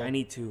 Looks like I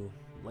need to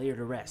lay her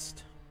to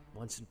rest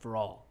once and for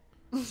all,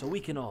 so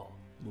we can all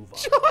move on.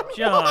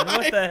 John,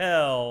 what the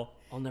hell?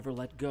 I'll never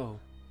let go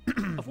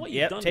of what you've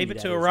Yep, done tape to me,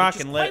 it to that a is, rock which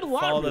is and let quite it a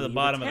lot, fall to really. the You're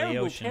bottom a of the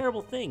terrible, ocean.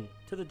 Terrible thing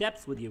to the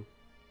depths with you.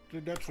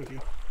 The depths with you.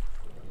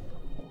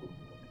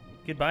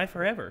 Goodbye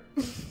forever.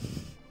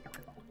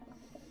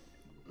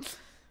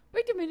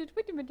 Wait a minute.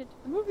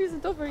 The movie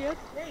isn't over yet.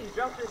 Hey,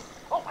 jumpers.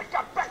 Oh my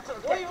God, back to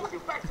the cave with you,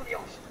 back to the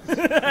ocean.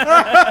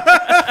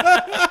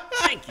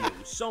 Thank you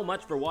so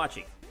much for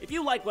watching. If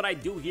you like what I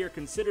do here,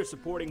 consider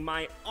supporting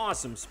my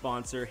awesome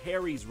sponsor,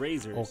 Harry's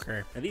Razors.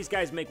 Okay. Now, these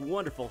guys make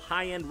wonderful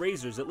high-end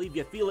razors that leave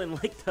you feeling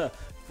like the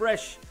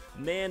fresh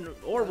man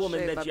or woman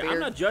shave that my you... I'm beard.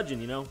 not judging,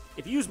 you know.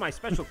 If you use my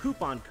special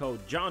coupon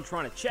code,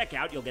 JohnTron at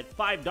checkout, you'll get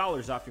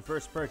 $5 off your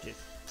first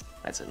purchase.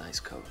 That's a nice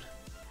code.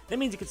 That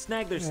means you can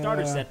snag their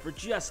starter set for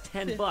just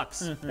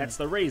 $10. That's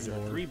the razor,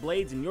 3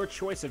 blades, and your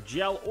choice of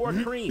gel or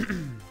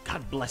cream.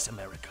 God bless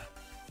America.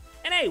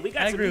 And hey, we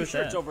got some new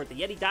shirts over at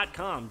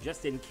theyeti.com,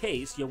 just in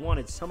case you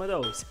wanted some of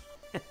those.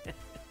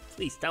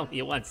 Please tell me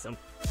you want some.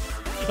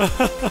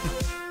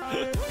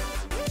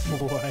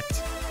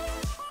 What?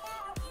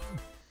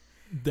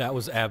 That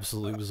was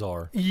absolutely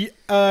bizarre.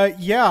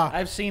 Yeah.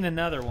 I've seen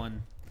another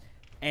one,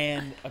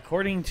 and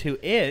according to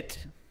it,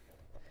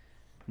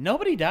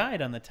 nobody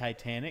died on the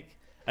Titanic.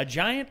 A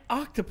giant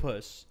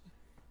octopus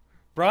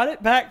brought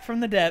it back from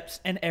the depths,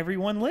 and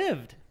everyone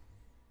lived.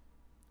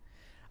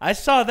 I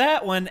saw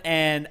that one,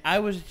 and I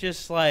was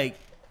just like,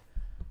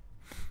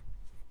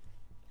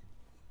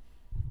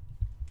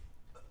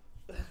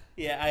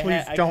 yeah,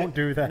 Please don't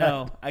do that.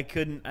 No, I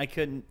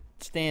couldn't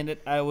stand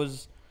it. I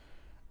was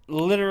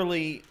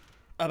literally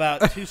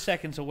about 2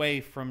 seconds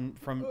away from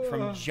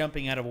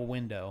jumping out of a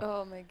window.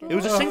 Oh my goodness. It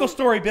was a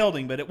single-story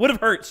building, but it would have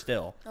hurt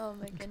still. Oh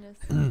my goodness.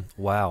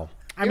 Wow.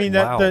 I mean,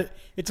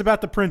 it's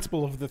about the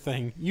principle of the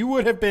thing. You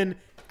would have been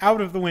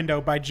out of the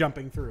window by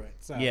jumping through it.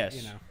 So, Yes.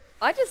 You know.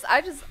 I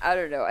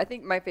don't know. I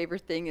think my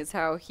favorite thing is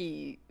how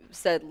he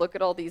said, "Look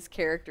at all these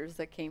characters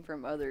that came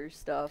from other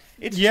stuff."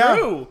 It's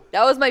true.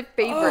 That was my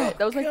favorite. Oh,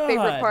 that was my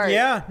favorite part.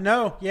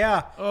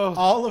 Yeah,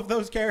 all of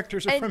those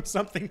characters are from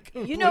something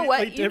completely You know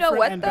what?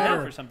 different and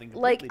better.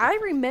 Like, I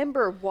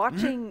remember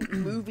watching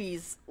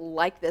movies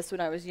like this when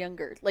I was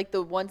younger. Like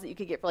the ones that you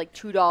could get for like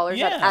 $2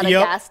 at a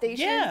gas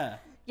station. Yeah.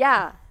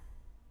 Yeah.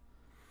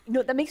 You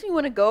know, that makes me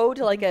want to go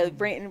to like a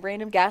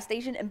random gas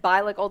station and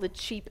buy like all the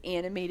cheap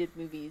animated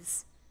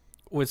movies.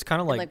 Well, it's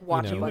kind of like,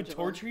 watch you know, a bunch would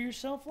torture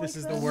yourself like This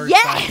is the that? worst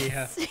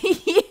idea.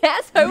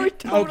 Yes, I would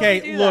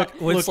totally do look,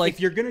 that. Well, it's like- if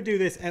you're going to do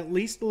this, at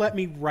least let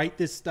me write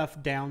this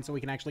stuff down so we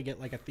can actually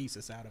get like a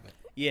thesis out of it.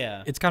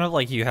 Yeah. It's kind of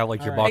like you have like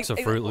your All right. box of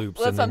Fruit Loops,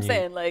 Well, and that's then what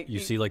I'm saying, like, you you-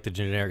 see like the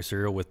generic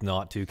cereal with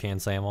not Toucan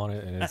Sam on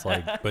it, and it's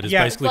like, but it's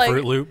Yeah. basically Like-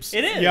 Fruit Loops.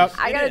 It is. Yep.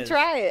 I gotta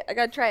try it. I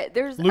gotta try it.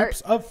 There's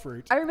Loops of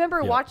fruit. I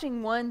remember Yeah.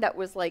 watching one that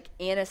was like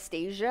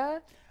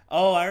Anastasia.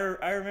 Oh, I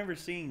remember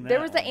seeing that.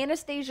 There was the one.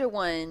 Anastasia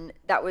one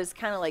that was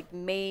kind of like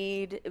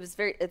made. It was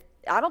very.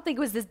 I don't think it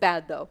was this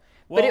bad though,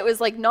 but Well, it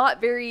was like not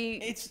very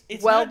it's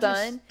well not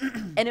done,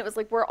 and it was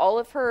like where all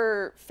of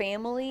her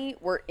family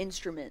were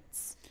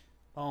instruments.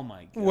 Oh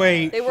my god.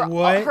 Wait, They were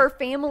what? her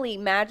family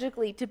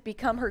magically to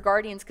become her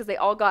guardians because they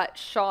all got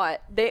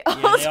shot. They all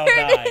they all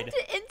turned died.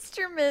 into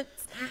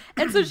instruments,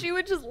 and so she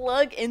would just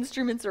lug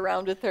instruments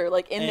around with her,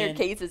 like in their And-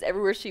 cases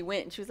everywhere she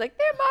went. And she was like,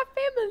 "They're my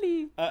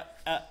family."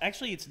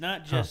 Actually, it's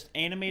not just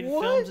animated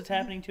What? films it's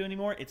happening to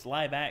anymore. It's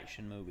live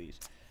action movies.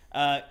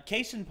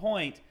 Case in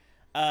point,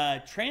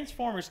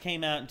 Transformers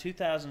came out in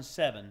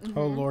 2007.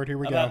 Oh Lord, here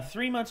we go. About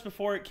 3 months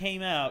before it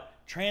came out,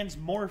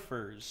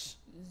 Transmorphers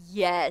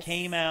Yes.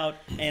 came out,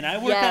 and I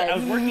worked. I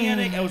was working at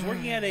a. I was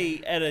working at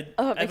a.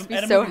 Oh, it makes me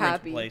at a so movie rental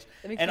happy. place.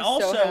 It makes And me so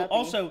also, happy.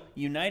 also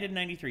United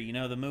 93. You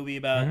know the movie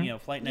about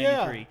Flight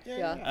 93.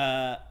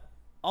 Yeah.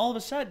 All of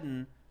a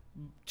sudden,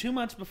 2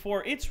 months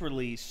before it's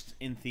released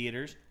in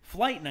theaters,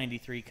 Flight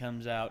 93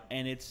 comes out,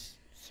 and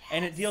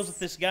it deals with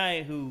this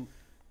guy who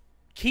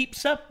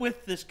keeps up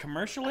with this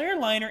commercial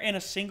airliner in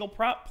a single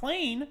prop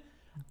plane.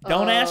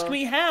 Don't ask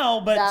me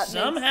how, but That makes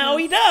somehow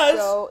me he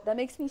does. that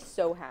makes me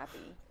so happy.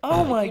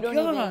 Oh Like, my you don't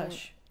even-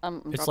 gosh. I'm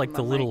It's dropping like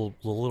the my mic.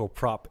 little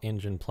prop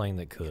engine plane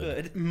that could.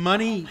 Good.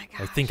 Money.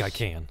 I think I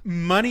can.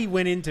 Money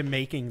went into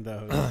making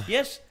those.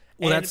 Yes.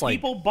 Well, and that's like-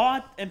 people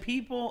bought, and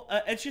people.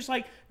 It's just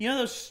like, you know,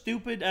 those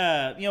stupid.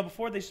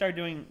 Before they started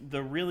doing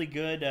the really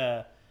good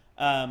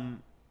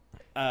clone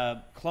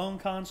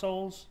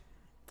consoles.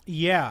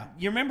 Yeah.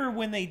 You remember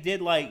when they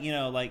did like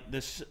the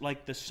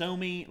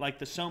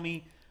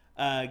Somi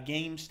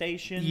game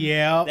station?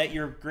 Yeah. That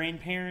your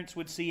grandparents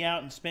would see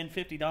out and spend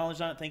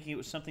 $50 on it, thinking it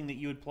was something that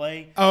you would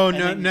play. Oh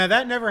and no,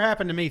 that never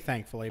happened to me,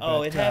 thankfully. Oh,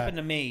 but, it happened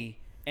to me.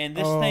 And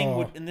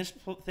this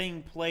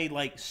thing played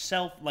like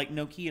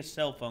Nokia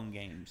cell phone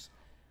games.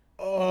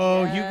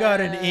 Oh, you got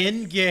an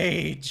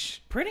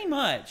N-Gage. Pretty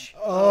much.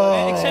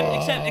 Oh.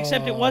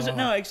 Except it wasn't.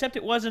 No, except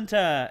it wasn't.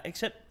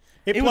 Except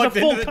it was a plugged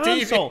full into the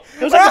console.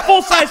 TV. It was like a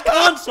full size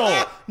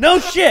console. No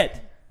shit.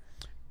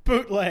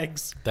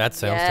 Bootlegs. That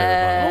sounds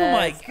terrifying. Oh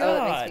my Oh,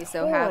 god. it makes me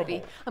so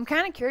happy. I'm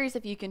kind of curious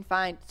if you can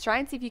try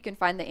and see if you can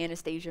find the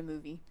Anastasia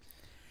movie.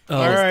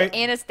 All right.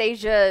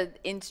 Anastasia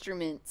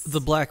Instruments.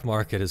 The black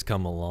market has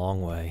come a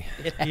long way.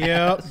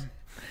 Yep.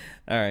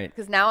 All right.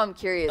 Because now I'm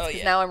curious.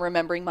 Because now I'm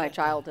remembering my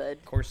childhood.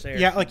 Corsair.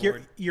 Yeah, like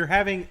you're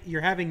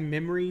having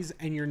memories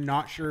and you're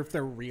not sure if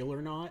they're real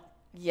or not.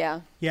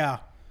 Yeah. Yeah.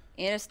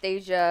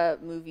 Anastasia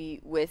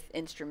movie with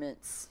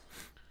instruments.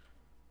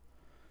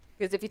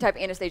 Because if you type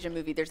Anastasia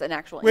movie, there's an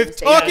actual with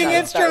Anastasia talking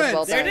instruments.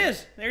 Well there it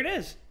is. There it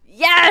is.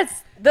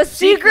 Yes, The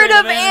Secret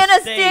of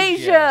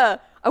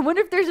Anastasia. I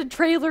wonder if there's a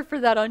trailer for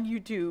that on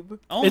YouTube.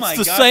 Oh it's my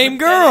the God, same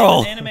put that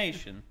girl. in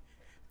animation.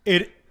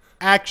 It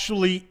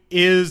actually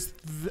is.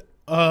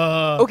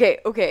 Okay.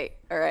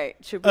 All right.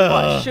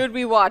 Should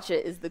we watch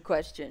it? Is the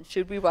question.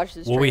 Should we watch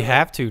this? Well, we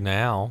have to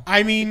now.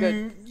 I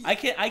mean, I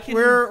can.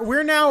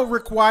 We're now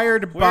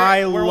required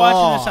by law. We're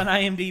watching this on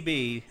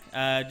IMDb.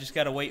 Just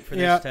gotta wait for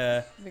this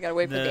to. We gotta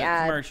wait for the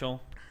ad.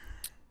 Commercial.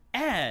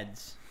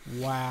 Ads.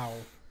 Wow.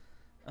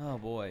 Oh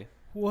boy.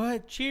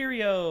 What?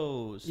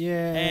 Cheerios. Yay.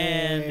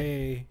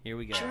 And here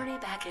we go. Journey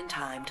back in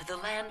time to the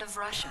land of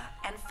Russia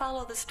and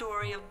follow the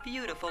story of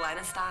beautiful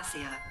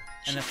Anastasia.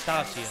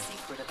 Anastasia.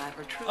 Secret about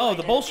her true Oh,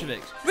 the identity.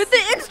 Bolsheviks. With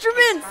the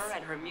instruments. Her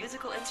and her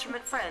musical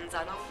instrument friends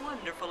on a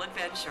wonderful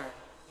adventure.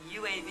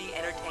 UAV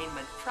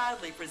Entertainment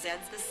proudly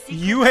presents the secret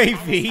UAV?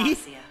 of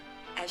Anastasia.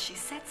 As she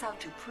sets out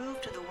to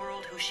prove to the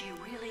world who she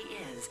really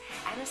is,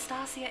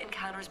 Anastasia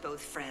encounters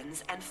both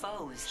friends and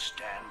foes.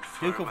 Stand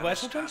Duke firm, of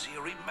Wesselton?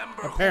 Anastasia.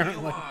 Remember Apparently.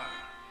 who you are.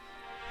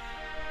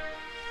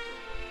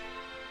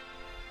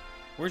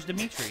 Where's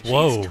Dimitri?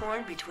 Whoa. She's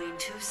torn between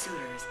two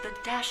suitors, the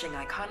dashing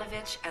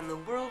Ikonovich and the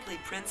worldly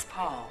Prince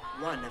Paul,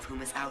 one of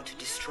whom is out to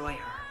destroy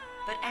her.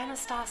 But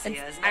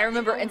Anastasia is not I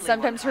remember, the and only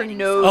sometimes one her hiding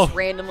nose secrets.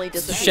 randomly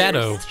disappears.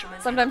 Shadow.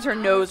 Sometimes her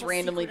nose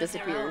randomly Secret of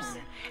their disappears.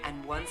 own.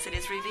 And once it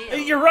is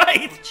revealed, You're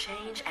right. it will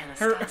change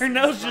Her Anastasia's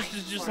nose life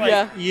is just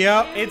forever. like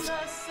Yep.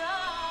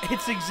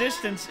 its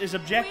existence is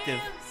objective.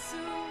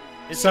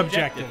 It's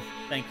Subjective.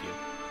 Thank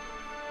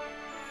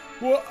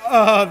you. Well,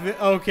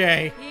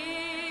 okay.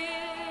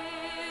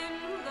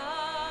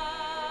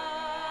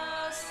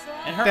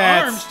 And her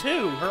That's- arms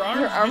too. Her arms.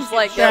 Her arms just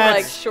like get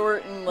they're short. like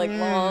short and like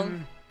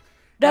long.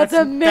 That's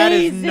amazing. That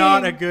is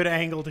not a good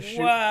angle to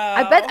shoot. Wow.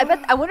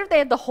 I wonder if they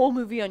had the whole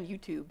movie on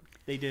YouTube.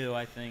 They do,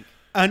 I think.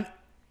 An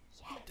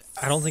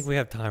I don't think we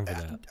have time for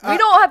that. We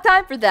don't have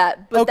time for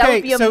that, but that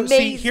would be so amazing.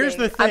 see, here's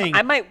the thing.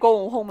 I might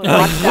go home and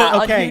watch that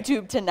Okay. on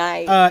YouTube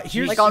tonight.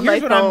 Here's like on my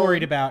what I'm phone.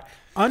 worried about.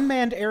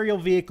 Unmanned aerial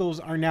vehicles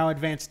are now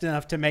advanced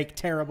enough to make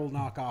terrible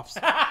knockoffs.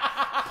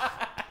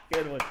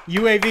 Good one.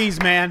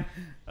 UAVs, man.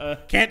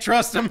 Can't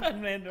trust them.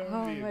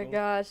 Oh my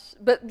gosh!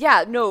 But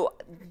yeah, no,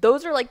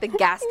 those are like the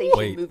gas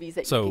station movies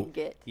that you can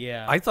get.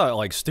 Yeah. I thought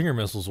like Stinger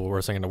missiles were the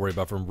worst thing to worry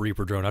about from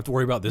Reaper drone. I have to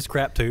worry about this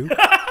crap too.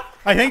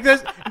 I think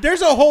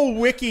there's a whole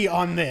wiki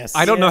on this.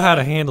 I don't know how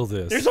to handle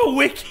this. There's a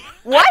wiki.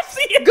 What?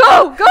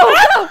 Go!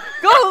 Look!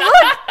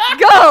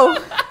 Go!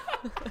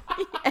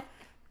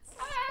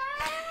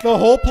 The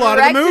whole plot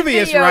of the movie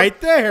is Direct-to-video right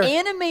there.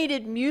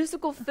 Animated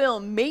musical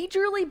film,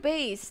 majorly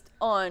based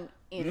on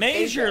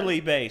Anastasia.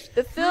 Majorly based.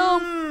 The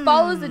film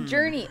follows the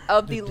journey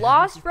of the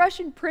lost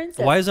Russian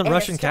princess. Why isn't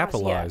Russian Anastasia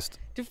capitalized?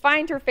 To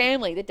find her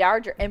family, the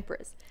Dowager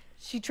Empress.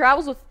 She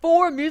travels with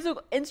 4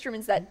 musical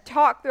instruments that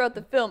talk throughout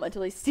the film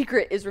until a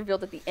secret is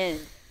revealed at the end.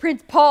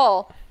 Prince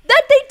Paul.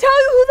 That they tell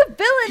you who the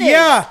villain is.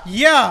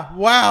 Yeah.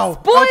 Wow.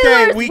 Spoilers,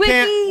 okay, we Wiki.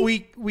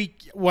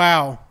 can't.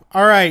 Wow.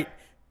 All right.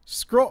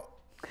 Scroll.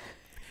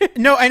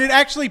 No, and it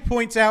actually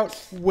points out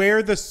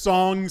where the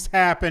songs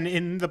happen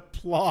in the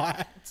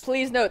plot.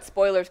 Please note,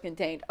 spoilers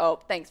contained.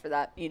 Oh, thanks for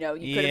that. You know,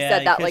 you could have Yeah, said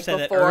you that could've like said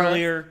that before.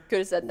 earlier. Could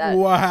have said that.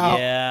 Wow.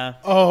 Yeah.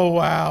 Oh,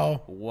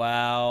 wow.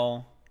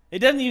 Wow. It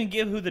doesn't even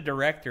give who the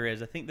director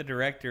is. I think the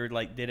director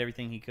like did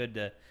everything he could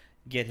to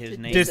get his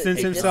name.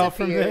 Distance himself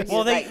from this.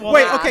 Well,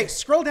 Wait, okay,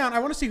 scroll down. I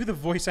want to see who the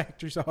voice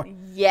actors are.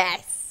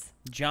 Yes.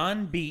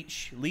 John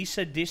Beach,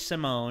 Lisa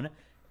DeSimone,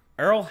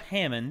 Earl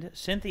Hammond,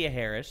 Cynthia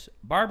Harris,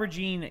 Barbara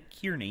Jean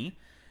Kearney,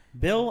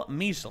 Bill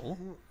Measle.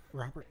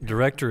 Robert.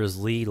 Director is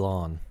Lee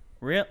Lon.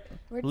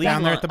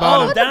 Down there at the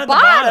bottom. Oh, down at at the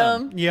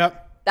bottom.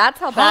 Yep. That's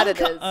how bad it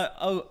is.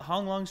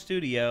 Hong Long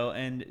Studio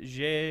and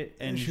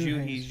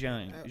Zhu He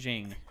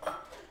Jing.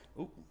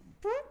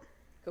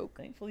 Cool.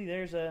 Thankfully,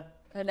 there's a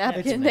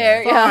napkin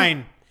there. Yeah.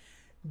 Fine.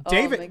 Oh,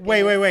 David.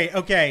 my wait.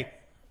 Okay.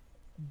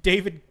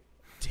 David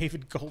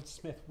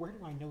Goldsmith. Where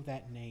do I know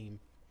that name?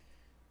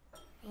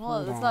 Well,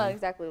 Hold it's on. not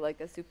exactly like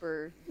a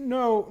super.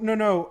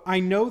 No. I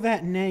know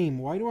that name.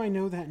 Why do I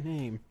know that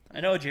name? I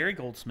know a Jerry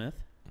Goldsmith.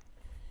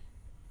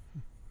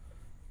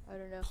 I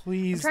don't know.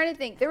 Please. I'm trying to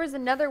think. There was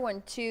another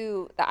one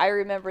too that I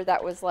remember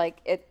that was like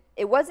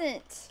it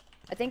wasn't.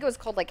 I think it was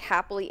called like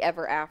Happily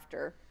Ever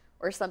After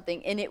or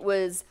something, and it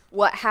was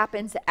what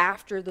happens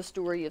after the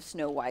story of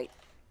Snow White.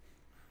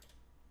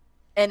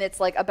 And it's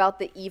like about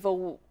the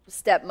evil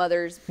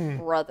stepmother's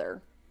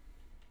brother.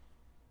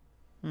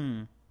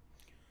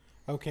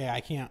 Okay, I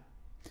can't.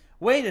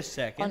 Wait a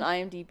second. On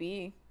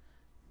IMDb.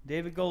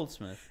 David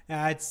Goldsmith.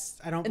 I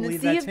don't And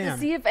believe the that's him. The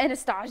Sea of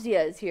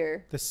Anastasia is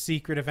here. The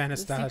Secret of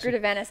Anastasia. The Secret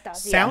of Anastasia.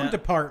 Sound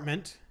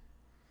department.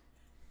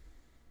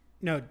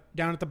 No,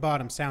 down at the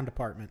bottom, sound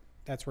department.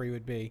 That's where he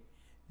would be.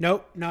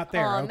 Nope, not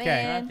there. Aw, okay.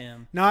 man. Not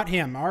him. Not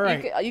him. All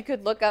right. You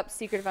could look up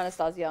Secret of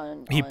Anastasia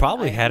on. He on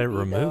probably had it IMDb,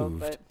 removed.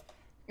 but-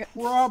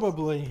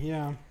 Probably,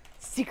 yeah.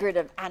 Secret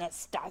of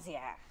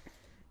Anastasia.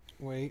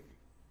 Wait.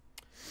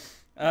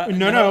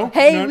 No.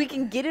 Hey, no. we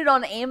can get it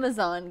on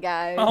Amazon,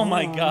 guys. Oh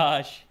my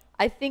gosh.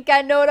 I think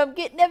I know what I'm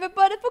getting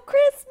everybody for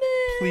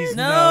Christmas. Please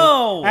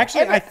No.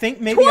 Actually, I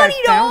think maybe I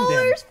found him.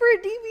 $20 for a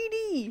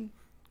DVD.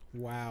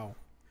 Wow.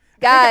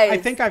 Guys. I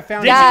think I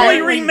found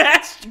Digitally him.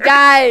 remastered.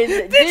 Guys,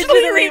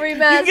 digitally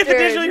remastered. You get the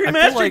digitally I feel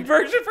remastered like-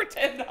 version for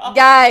 $10.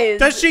 Guys.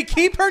 Does she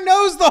keep her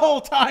nose the whole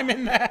time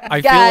in that?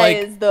 I feel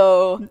Guys, like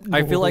though.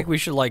 I feel like we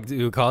should like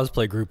do a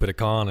cosplay group at a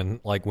con,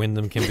 and like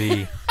Wyndham can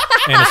be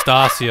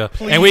Anastasia,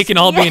 and we can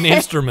all be an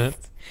instrument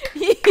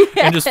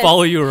and just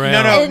follow you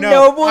around. No. And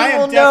no one I am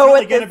will know definitely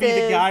what going to this be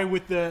the is. guy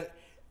with the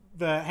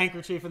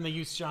handkerchief and the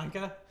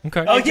Yushchanka.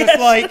 Okay. Oh, And yes, just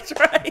like,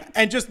 that's right.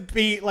 And just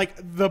be like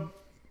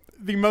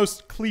the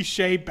most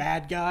cliche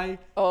bad guy.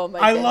 Oh my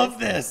I goodness. love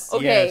this.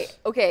 Okay, Yes.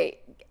 okay.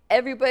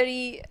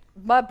 Everybody,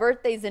 my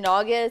birthday's in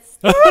August.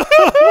 You're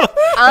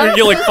gonna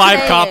get like 5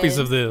 saying- copies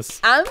of this.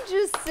 I'm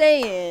just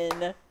saying,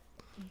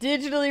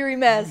 digitally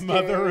remastered.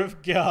 Mother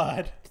of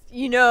God.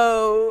 You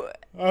know.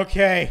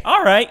 Okay.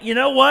 All right. You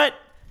know what?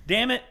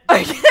 Damn it.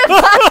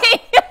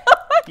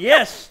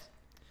 Yes.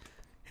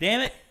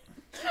 Damn it.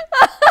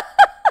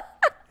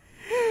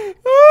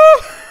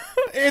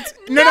 It's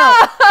no.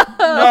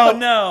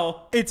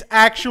 No. It's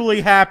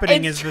actually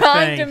happening. It's is the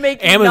trying thing. to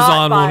make you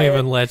Amazon not buy won't it.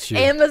 even let you.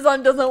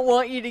 Amazon doesn't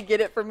want you to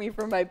get it for me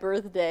for my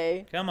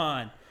birthday. Come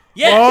on.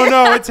 Yeah. Oh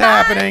no, it's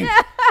happening.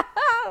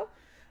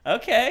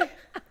 Okay.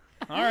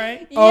 All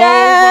right. Oh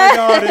my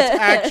God, it's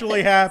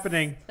actually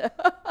happening.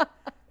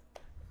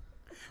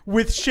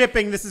 With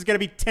shipping, this is going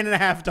to be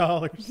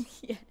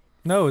 $10.50.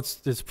 No,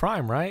 it's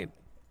Prime, right?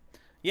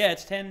 Yeah,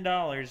 it's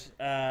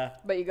 $10.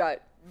 But you got.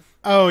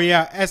 Oh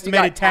yeah,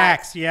 estimated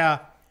tax. Yeah.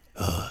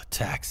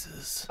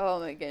 Taxes. Oh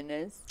my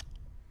goodness.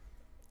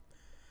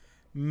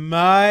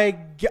 My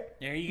God.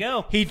 There you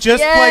go. He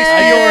just Yay! placed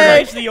the order.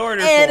 Placed the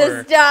order for her.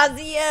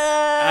 Anastasia.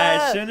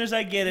 As soon as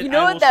I get it, You know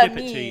I what will that ship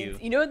means? it to you.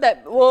 You know what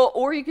that? Well,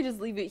 or you could just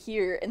leave it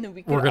here, and then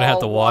we could. We're gonna have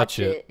all to watch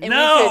it. And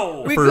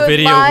No! we For could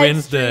Video live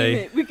Wednesday.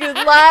 stream it. We could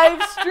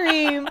live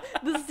stream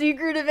The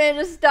Secret of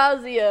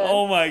Anastasia.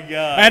 Oh my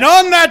God. And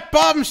on that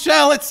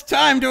bombshell, it's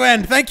time to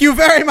end. Thank you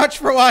very much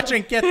for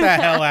watching. Get the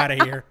hell out of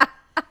here.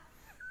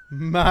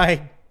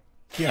 My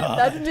God.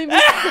 That's made me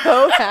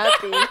so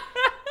happy.